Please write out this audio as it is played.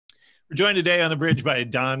We're joined today on the bridge by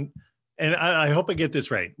Don, and I hope I get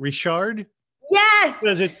this right. Richard? Yes.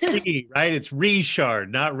 Because it's right? It's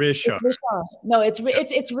Richard, not Richard. It's Richard. No, it's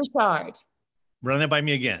Richard. Run that by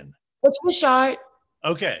me again. It's Richard.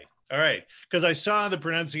 Okay. All right. Because I saw the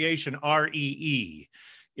pronunciation R-E-E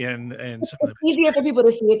in some it's easier for people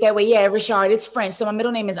to see it that way. Yeah, Richard. It's French. So my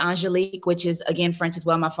middle name is Angelique, which is again French as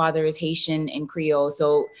well. My father is Haitian and Creole.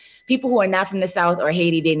 So people who are not from the South or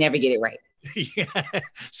Haiti, they never get it right. Yeah.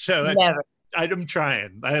 So never. I'm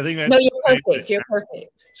trying. I think that's no. You're perfect. You're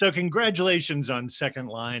perfect. So congratulations on Second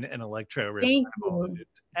Line and Electro Revival.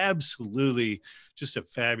 Absolutely, just a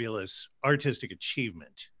fabulous artistic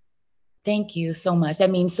achievement. Thank you so much. That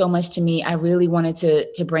means so much to me. I really wanted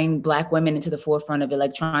to bring Black women into the forefront of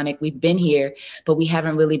electronic. We've been here, but we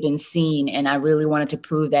haven't really been seen. And I really wanted to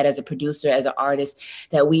prove that as a producer, as an artist,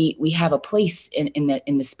 that we have a place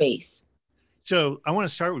in the space. So I want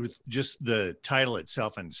to start with just the title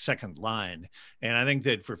itself and Second Line. And I think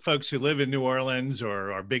that for folks who live in New Orleans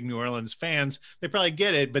or are big New Orleans fans, they probably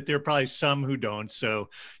get it, but there are probably some who don't. So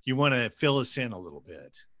you want to fill us in a little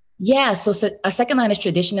bit. Yeah, so a second line is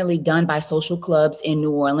traditionally done by social clubs in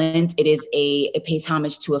New Orleans. It pays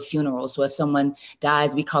homage to a funeral. So if someone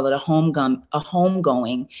dies, we call it a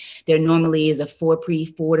homegoing. There normally is a 4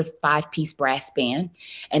 to 5 piece brass band,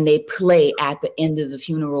 and they play at the end of the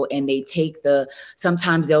funeral, and they take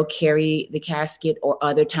sometimes they'll carry the casket, or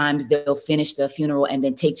other times they'll finish the funeral and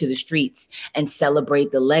then take to the streets and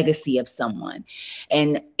celebrate the legacy of someone.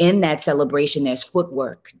 And in that celebration, there's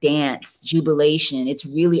footwork, dance, jubilation. It's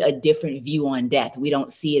really a different view on death. We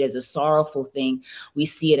don't see it as a sorrowful thing. We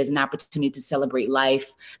see it as an opportunity to celebrate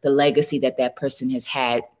life, the legacy that person has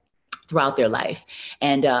had throughout their life.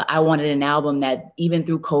 And I wanted an album that even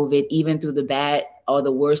through COVID, even through the bad or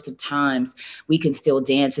the worst of times, we can still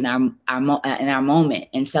dance in our moment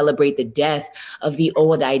and celebrate the death of the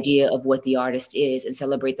old idea of what the artist is and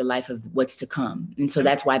celebrate the life of what's to come. And so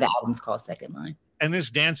that's why the album's called Second Line. And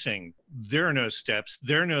this dancing, there are no steps,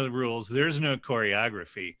 there are no rules, there's no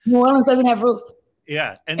choreography. New Orleans doesn't have rules.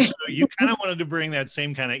 Yeah. And so you kind of wanted to bring that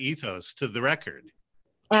same kind of ethos to the record.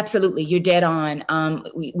 Absolutely. You're dead on.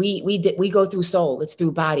 We go through soul. It's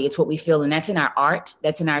through body. It's what we feel. And that's in our art.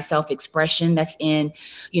 That's in our self-expression. That's in,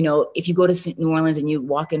 if you go to New Orleans and you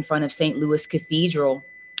walk in front of St. Louis Cathedral,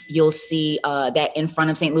 you'll see that in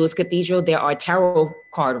front of St. Louis Cathedral, there are tarot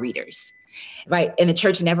card readers. Right. And the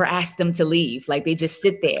church never asked them to leave. Like, they just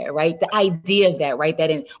sit there. Right. The idea of that. Right.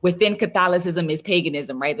 That within Catholicism is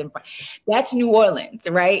paganism. Right. That's New Orleans.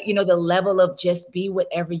 Right. The level of just be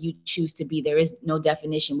whatever you choose to be. There is no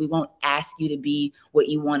definition. We won't ask you to be what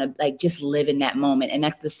you want to, like, just live in that moment. And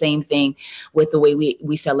that's the same thing with the way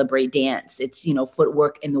we celebrate dance. It's,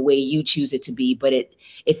 footwork in the way you choose it to be. But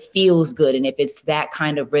it feels good. And if it's that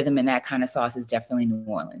kind of rhythm and that kind of sauce, it's definitely New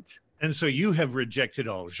Orleans. And so you have rejected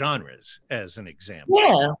all genres as an example.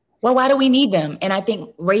 Yeah. Well, why do we need them? And I think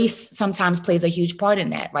race sometimes plays a huge part in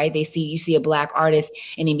that, right? You see a Black artist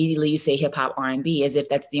and immediately you say hip hop, R&B, as if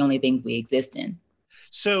that's the only things we exist in.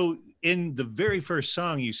 So in the very first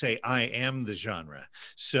song, you say, I am the genre.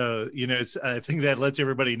 So, I think that lets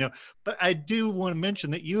everybody know. But I do want to mention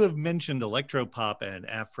that you have mentioned electropop and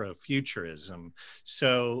Afrofuturism.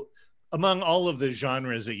 So among all of the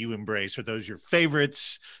genres that you embrace, are those your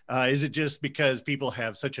favorites? Is it just because people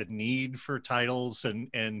have such a need for titles and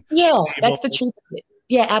yeah, that's the truth of it.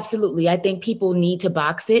 Yeah, absolutely. I think people need to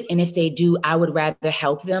box it. And if they do, I would rather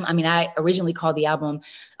help them. I mean, I originally called the album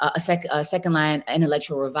a Second Line and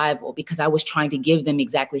Electro Revival because I was trying to give them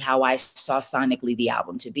exactly how I saw sonically the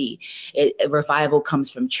album to be. A revival comes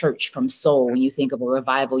from church, from soul. When you think of a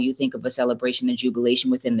revival, you think of a celebration and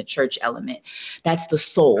jubilation within the church element. That's the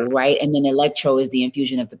soul, right? And then electro is the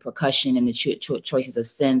infusion of the percussion and the choices of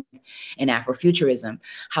synth and Afrofuturism.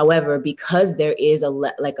 However, because there is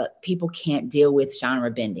people can't deal with genre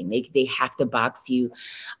bending. They have to box you.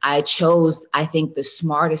 I think the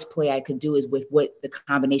smartest play I could do is with what the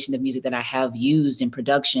combination of music that I have used in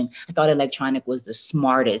production. I thought electronic was the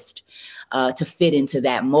smartest to fit into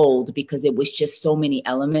that mold because it was just so many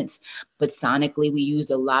elements. But sonically, we used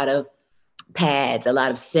a lot of pads, a lot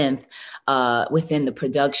of synth within the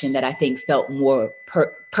production that I think felt more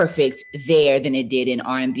perfect there than it did in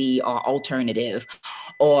R&B or alternative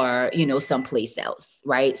or, someplace else,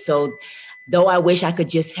 right? So though I wish I could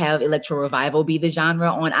just have Electro Revival be the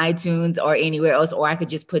genre on iTunes or anywhere else, or I could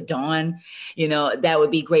just put Dawn, that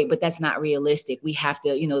would be great, but that's not realistic. We have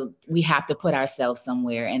to put ourselves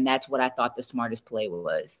somewhere. And that's what I thought the smartest play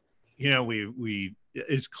was.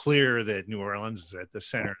 It's clear that New Orleans is at the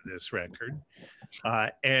center of this record.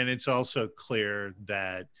 And it's also clear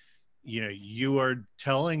that you know, you are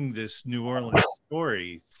telling this New Orleans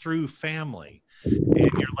story through family. In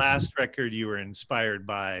your last record, you were inspired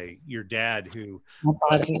by your dad, who My was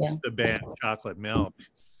father, yeah. the band Chocolate Milk.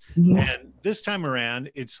 Mhm. And this time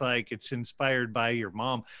around, it's like it's inspired by your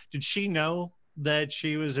mom. Did she know that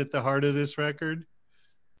she was at the heart of this record?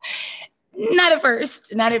 Not at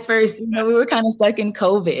first. Not at first. You know, we were kind of stuck in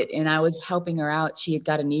COVID and I was helping her out. She had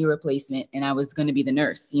got a knee replacement and I was going to be the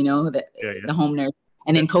nurse, you know, Yeah, the home nurse.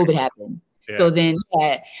 And yeah, then COVID happened. yeah, So then,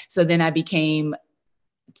 yeah, so then I became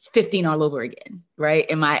 15 all over again, right?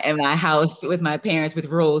 In my house with my parents with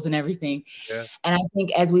rules and everything. yeah. And I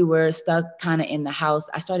think as we were stuck kind of in the house,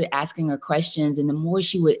 I started asking her questions. And the more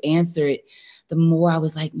she would answer it, the more I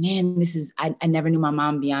was like, man, I never knew my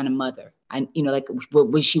mom beyond a mother. You know, like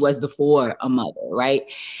what she was before a mother, right?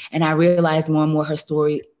 And I realized more and more her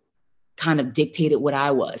story kind of dictated what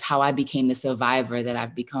I was, how I became the survivor that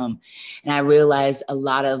I've become. And I realized a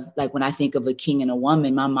lot of, like, when I think of a king and a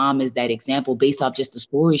woman, my mom is that example based off just the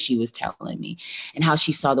story she was telling me and how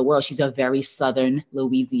she saw the world. She's a very Southern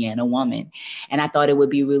Louisiana woman. And I thought it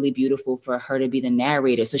would be really beautiful for her to be the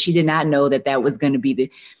narrator. So she did not know that that was going to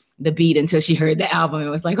be the beat until she heard the album. It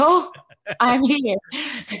was like, oh, I'm here.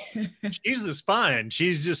 She's the spine.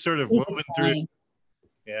 She's just sort of woven through.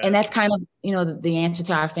 Yeah. And that's kind of, you know, the answer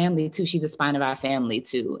to our family too. She's the spine of our family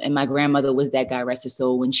too. And my grandmother was that guy, rest her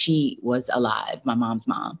soul, when she was alive, my mom's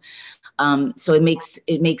mom. So it makes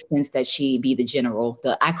sense that she be the general.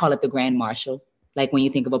 I call it the grand marshal. Like when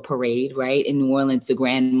you think of a parade, right? In New Orleans, the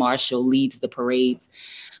grand marshal leads the parades.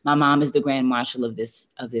 My mom is the grand marshal of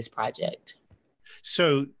this project.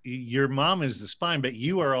 So your mom is the spine, but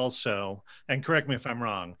you are also, and correct me if I'm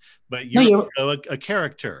wrong, but you're a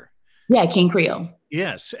character. Yeah, King Creole.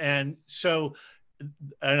 Yes, and so,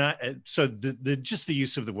 the just the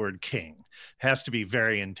use of the word king has to be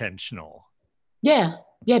very intentional. Yeah,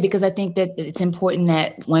 because I think that it's important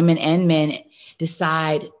that women and men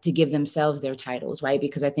decide to give themselves their titles, right?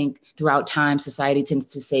 Because I think throughout time, society tends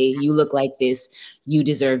to say, you look like this, you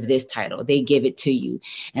deserve this title. They give it to you.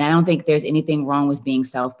 And I don't think there's anything wrong with being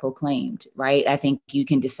self-proclaimed, right? I think you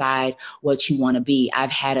can decide what you want to be.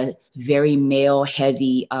 I've had a very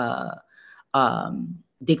male-heavy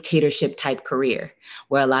dictatorship type career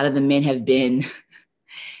where a lot of the men have been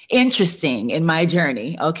interesting in my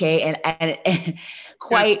journey. Okay. And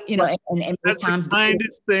quite, you know, and that's times the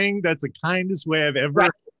kindest thing. That's the kindest way I've ever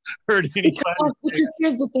heard anybody. Because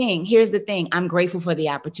here's the thing. I'm grateful for the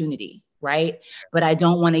opportunity. Right. But I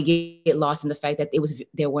don't want to get lost in the fact that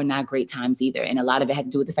there were not great times either. And a lot of it had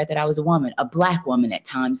to do with the fact that I was a woman, a Black woman at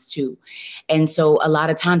times too. And so a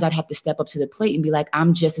lot of times I'd have to step up to the plate and be like,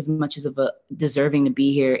 I'm just as much as deserving to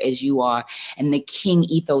be here as you are. And the king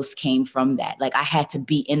ethos came from that. Like I had to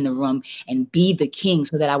be in the room and be the king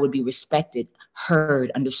so that I would be respected,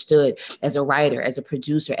 heard, understood as a writer, as a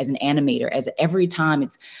producer, as an animator, every time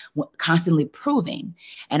it's constantly proving.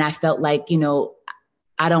 And I felt like, you know,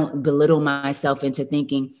 I don't belittle myself into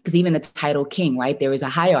thinking, because even the title king, right? There is a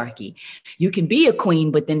hierarchy. You can be a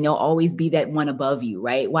queen, but then there'll always be that one above you,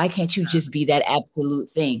 right? Why can't you just be that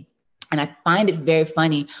absolute thing? And I find it very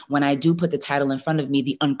funny when I do put the title in front of me,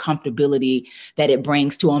 the uncomfortability that it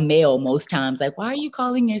brings to a male most times. Like, why are you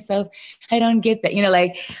calling yourself? I don't get that. You know,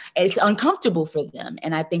 like it's uncomfortable for them.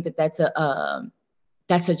 And I think that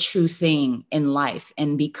that's a true thing in life.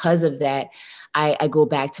 And because of that, I go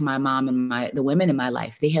back to my mom and the women in my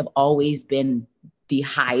life. They have always been the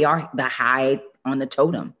high on the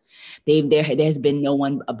totem. There's been no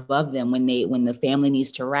one above them when the family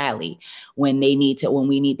needs to rally, when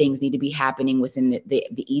things need to be happening within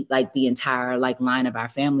the entire line of our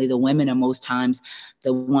family. The women are most times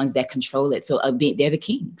the ones that control it. So they're the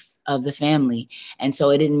kings of the family. And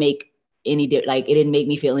so it didn't make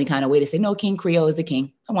me feel any kind of way to say, no, King Creole is a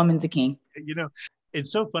king. A woman's a king. You know,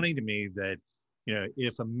 it's so funny to me that, you know,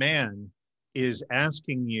 if a man is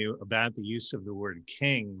asking you about the use of the word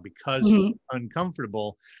king because he's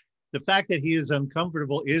uncomfortable, the fact that he is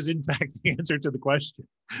uncomfortable is in fact the answer to the question.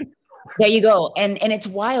 There you go. And it's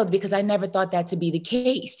wild because I never thought that to be the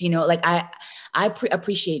case. You know, like I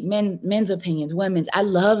appreciate men's opinions, women's. I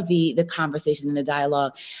love the conversation and the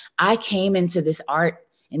dialogue. I came into this art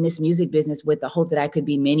in this music business with the hope that I could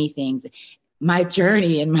be many things. My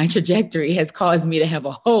journey and my trajectory has caused me to have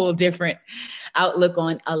a whole different outlook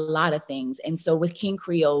on a lot of things. And so with King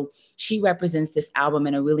Creole, she represents this album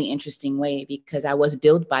in a really interesting way because I was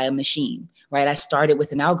built by a machine, right? I started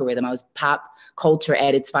with an algorithm. I was pop culture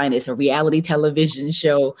at its finest, a reality television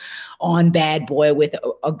show on Bad Boy with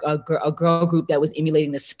a girl group that was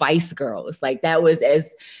emulating the Spice Girls. Like that was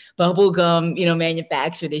as bubblegum, you know,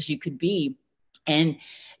 manufactured as you could be. And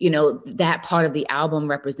that part of the album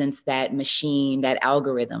represents that machine, that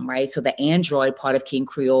algorithm, right? So the Android part of King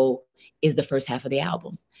Creole is the first half of the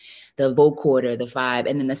album, the vocoder, the vibe.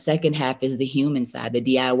 And then the second half is the human side, the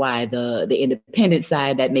DIY, the independent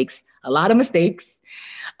side that makes a lot of mistakes.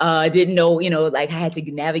 Didn't know, like I had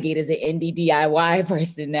to navigate as an indie DIY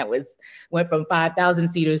person that went from 5,000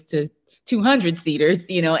 seaters to 200 seaters,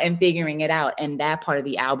 and figuring it out. And that part of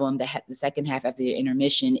the album, the second half after the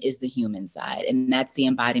intermission, is the human side. And that's the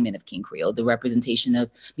embodiment of King Creole, the representation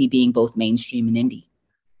of me being both mainstream and indie.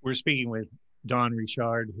 We're speaking with Dawn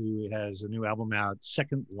Richard, who has a new album out,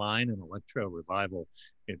 Second Line, an electro revival.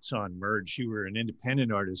 It's on Merge. You were an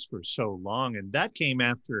independent artist for so long, and that came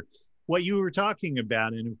after what you were talking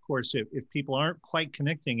about. And of course, if people aren't quite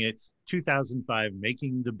connecting it, 2005,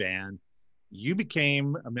 making the band, you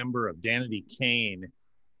became a member of Danity Kane.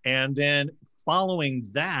 And then following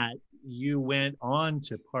that, you went on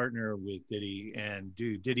to partner with Diddy and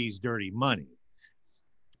do Diddy's Dirty Money.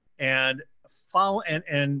 And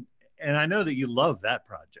I know that you love that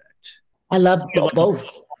project. I loved both.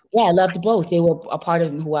 Yeah, I loved both. They were a part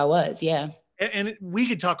of who I was. Yeah. And we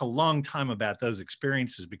could talk a long time about those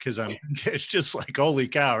experiences, because it's just like, holy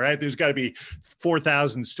cow, right? There's got to be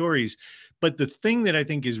 4,000 stories. But the thing that I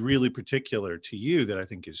think is really particular to you, that I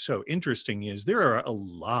think is so interesting, is there are a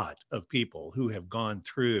lot of people who have gone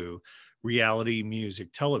through reality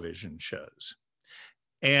music television shows.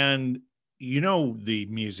 And the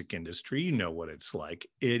music industry, what it's like.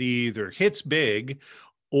 It either hits big,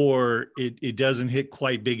 or it doesn't hit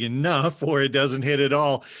quite big enough, or it doesn't hit at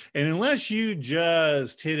all. And unless you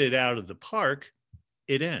just hit it out of the park,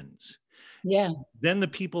 it ends. Yeah. Then the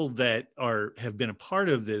people that have been a part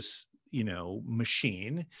of this,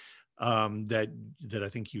 machine, that I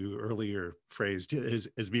think you earlier phrased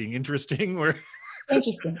as being interesting, or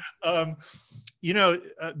interesting.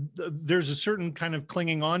 There's a certain kind of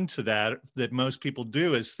clinging on to that most people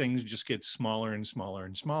do as things just get smaller and smaller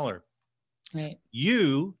and smaller. Right.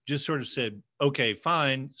 You just sort of said, okay,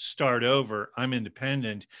 fine, start over. I'm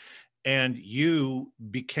independent. And you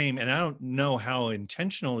became, and I don't know how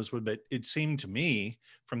intentional this was, but it seemed to me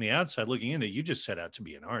from the outside looking in that you just set out to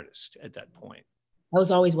be an artist at that point. That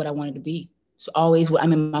was always what I wanted to be. So always,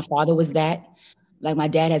 my father was that. Like my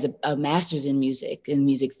dad has a master's in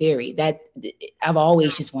music theory. That I've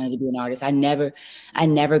always just wanted to be an artist. I never,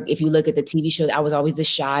 if you look at the TV show, I was always the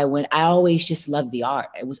shy one. I always just loved the art.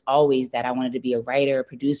 It was always that I wanted to be a writer, a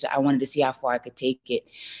producer. I wanted to see how far I could take it.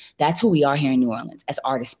 That's who we are here in New Orleans as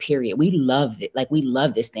artists, period. We love it. Like we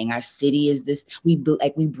love this thing. Our city is this, we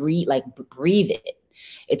breathe it.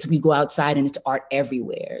 We go outside and it's art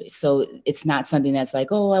everywhere. So it's not something that's like,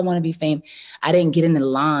 oh, I want to be famous. I didn't get in the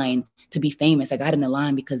line to be famous. I got in the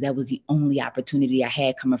line because that was the only opportunity I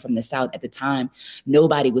had coming from the South at the time.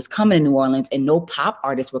 Nobody was coming to New Orleans, and no pop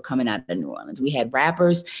artists were coming out of New Orleans. We had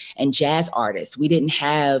rappers and jazz artists. We didn't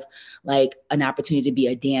have like an opportunity to be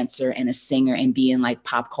a dancer and a singer and be in like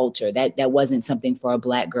pop culture. That wasn't something for a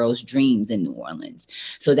Black girl's dreams in New Orleans.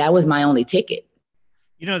 So that was my only ticket.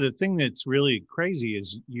 The thing that's really crazy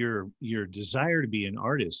is your desire to be an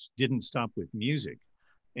artist didn't stop with music.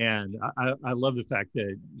 And I love the fact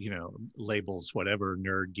that, labels, whatever,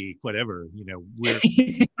 nerd, geek, whatever, we're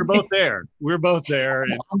both there. We're both there.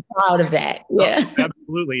 And, I'm proud of that. Yeah.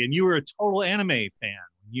 Absolutely. And you were a total anime fan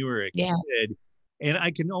when you were a kid. And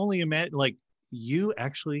I can only imagine, like, you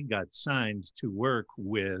actually got signed to work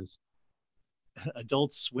with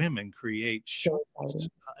Adult Swim and create shows.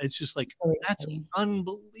 It's just like, that's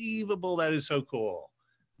unbelievable. That is so cool.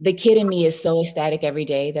 The kid in me is so ecstatic every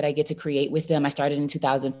day that I get to create with them. I started in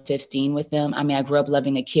 2015 with them. I mean, I grew up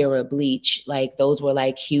loving Akira, Bleach. Like those were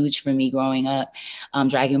like huge for me growing up,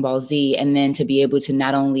 Dragon Ball Z. And then to be able to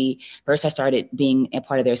not only, first I started being a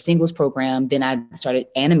part of their singles program, then I started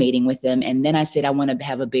animating with them. And then I said, I want to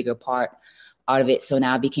have a bigger part out of it. So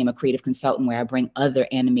now I became a creative consultant where I bring other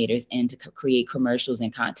animators in to create commercials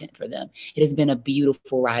and content for them. It has been a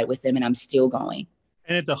beautiful ride with them, and I'm still going.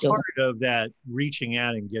 And at the heart of that, reaching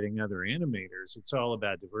out and getting other animators, it's all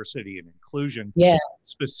about diversity and inclusion,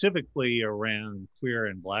 specifically around queer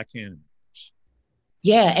and Black animators.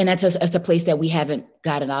 Yeah, and that's a place that we haven't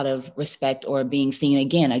got a lot of respect or being seen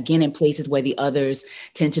again in places where the others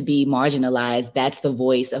tend to be marginalized. That's the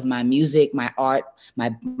voice of my music, my art,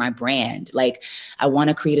 my brand. Like I want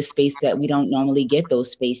to create a space that we don't normally get those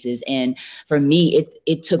spaces. And for me,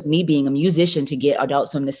 it took me being a musician to get Adult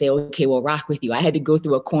Swim to say, okay, we'll rock with you. I had to go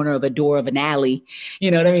through a corner of a door of an alley, you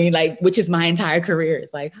know what I mean? Like, which is my entire career.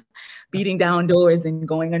 It's like, beating down doors and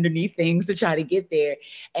going underneath things to try to get there.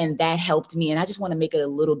 And that helped me. And I just want to make it a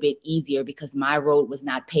little bit easier because my road was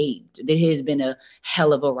not paved. It has been a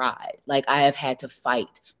hell of a ride. Like I have had to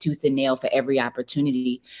fight tooth and nail for every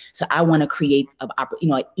opportunity. So I want to create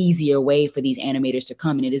an easier way for these animators to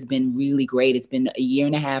come. And it has been really great. It's been a year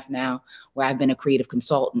and a half now where I've been a creative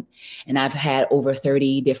consultant, and I've had over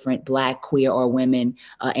 30 different Black, queer, or women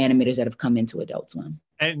animators that have come into Adult Swim.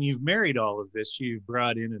 And you've married all of this. You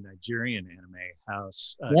brought in a Nigerian anime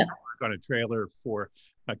house to Yep. work on a trailer for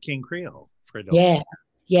King Creole for Adult Yeah.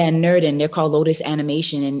 Yeah, Nerdin. They're called Lotus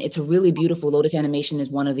Animation, and it's a really beautiful. Lotus Animation is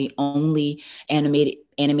one of the only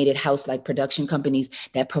animated house like production companies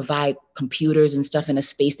that provide computers and stuff in a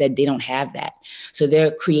space that they don't have that. So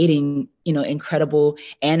they're creating, incredible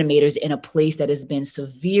animators in a place that has been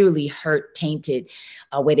severely hurt, tainted,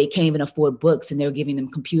 where they can't even afford books, and they're giving them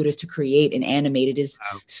computers to create and animate. It is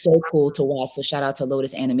so cool to watch. So shout out to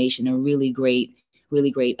Lotus Animation, a really great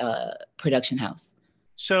production house.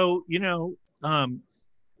 So,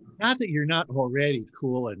 not that you're not already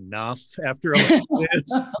cool enough after all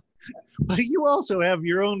this, but you also have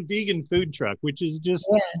your own vegan food truck, which is just,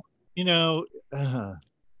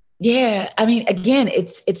 Yeah, I mean, again,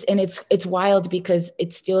 it's wild because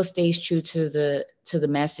it still stays true to the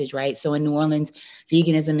message, right? So in New Orleans,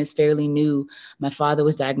 veganism is fairly new. My father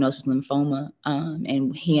was diagnosed with lymphoma,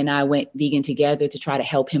 and he and I went vegan together to try to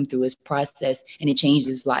help him through his process, and it changed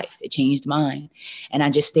his life. It changed mine, and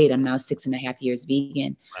I just stayed. I'm now 6.5 years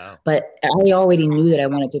vegan. Wow. But I already knew that I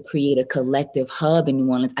wanted to create a collective hub in New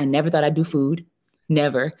Orleans. I never thought I'd do food,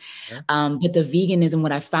 never. Yeah. But the veganism,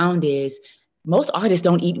 what I found is, most artists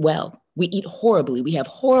don't eat well. We eat horribly. We have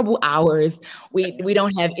horrible hours. We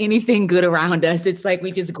don't have anything good around us. It's like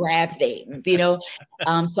we just grab things, So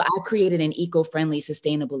I created an eco-friendly,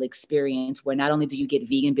 sustainable experience where not only do you get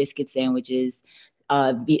vegan biscuit sandwiches,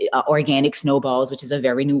 organic snowballs, which is a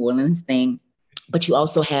very New Orleans thing, but you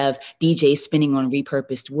also have DJs spinning on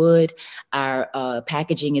repurposed wood. Our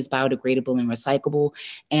packaging is biodegradable and recyclable,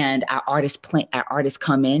 and our artists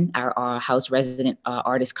come in. Our house resident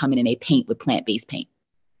artists come in and they paint with plant-based paint.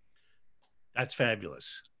 That's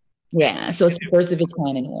fabulous. Yeah, so it's the first of its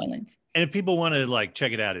kind in New Orleans. And if people want to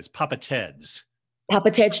check it out, it's Papa Ted's.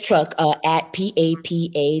 Papa Ted's Truck at PAPATEDS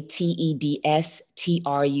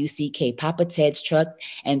Papa Ted's Truck,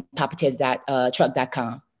 and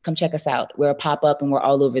papateds.truck.com. Come check us out. We're a pop-up and we're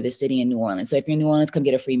all over the city in New Orleans. So if you're in New Orleans, come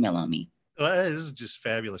get a free meal on me. Well, this is just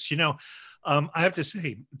fabulous. I have to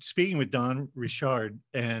say, speaking with Don Richard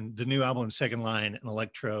and the new album, Second Line, an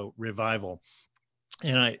Electro Revival,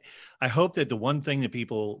 and I hope that the one thing that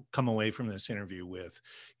people come away from this interview with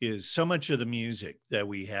is so much of the music that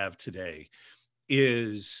we have today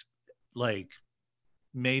is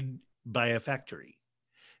made by a factory.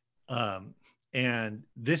 And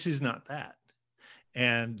this is not that.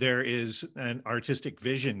 And there is an artistic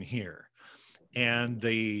vision here, and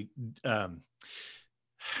the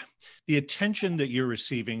attention that you're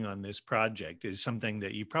receiving on this project is something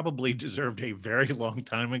that you probably deserved a very long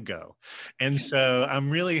time ago. And so I'm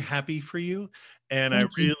really happy for you. And I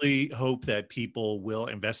really hope that people will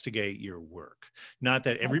investigate your work. Not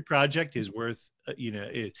that every project is worth,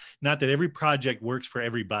 not that every project works for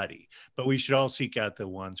everybody, but we should all seek out the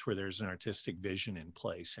ones where there's an artistic vision in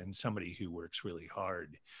place and somebody who works really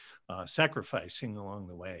hard, sacrificing along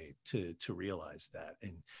the way to realize that.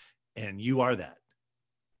 And you are that.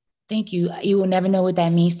 Thank you. You will never know what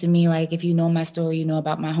that means to me. Like, if you know my story, you know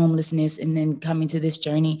about my homelessness, and then coming to this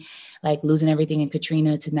journey, like losing everything in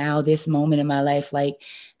Katrina to now this moment in my life. Like,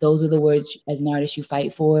 those are the words as an artist you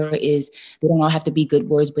fight for. Is they don't all have to be good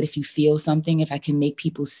words, but if you feel something, if I can make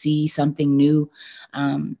people see something new,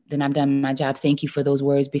 then I've done my job. Thank you for those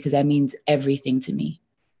words, because that means everything to me.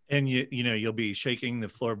 And you'll be shaking the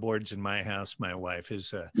floorboards in my house. My wife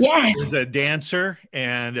is a dancer,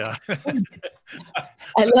 and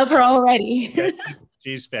I love her already.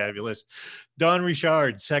 She's fabulous. Don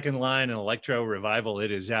Richard, Second Line, an Electro Revival.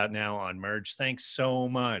 It is out now on Merge. Thanks so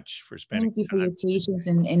much for spending. Thank you for your patience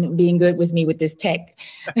and being good with me with this tech.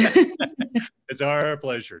 It's our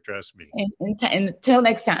pleasure. Trust me. And until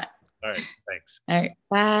next time. All right. Thanks. All right.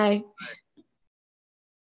 Bye. Bye.